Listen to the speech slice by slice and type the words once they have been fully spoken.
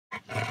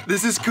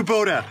This is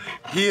Kubota.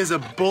 He is a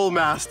bull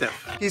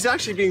mastiff. He's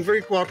actually being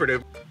very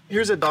cooperative.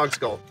 Here's a dog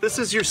skull. This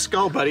is your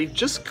skull, buddy,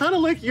 just kind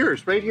of like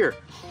yours right here.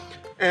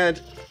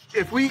 And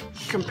if we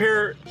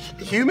compare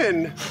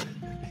human,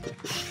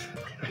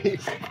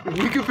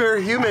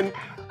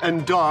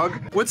 and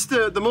dog, what's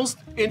the most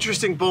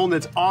interesting bone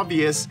that's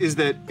obvious is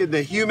that in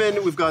the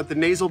human, we've got the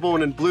nasal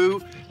bone in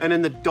blue, and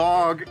in the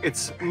dog,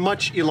 it's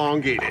much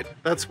elongated.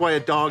 That's why a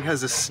dog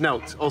has a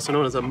snout, also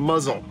known as a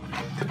muzzle.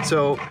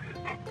 So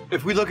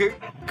if we look at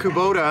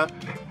Kubota,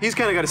 he's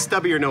kind of got a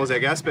stubbier nose, I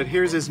guess, but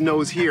here's his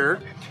nose here.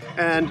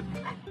 And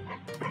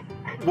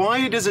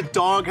why does a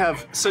dog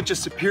have such a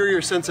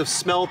superior sense of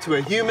smell to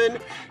a human?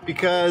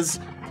 Because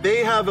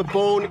they have a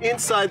bone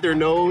inside their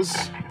nose.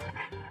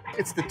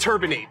 It's the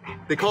turbinate.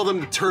 They call them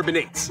the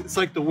turbinates. It's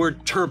like the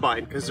word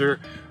turbine because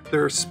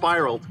they're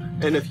spiraled.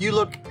 And if you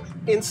look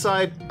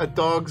inside a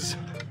dog's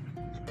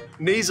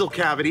nasal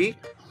cavity,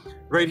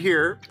 right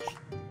here,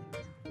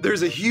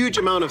 there's a huge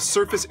amount of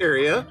surface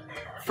area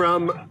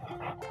from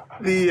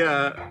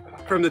the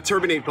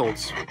turbinate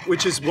bones,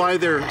 which is why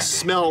their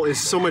smell is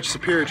so much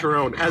superior to our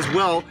own. As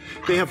well,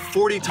 they have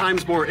 40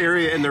 times more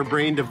area in their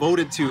brain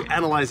devoted to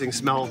analyzing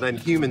smell than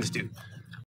humans do.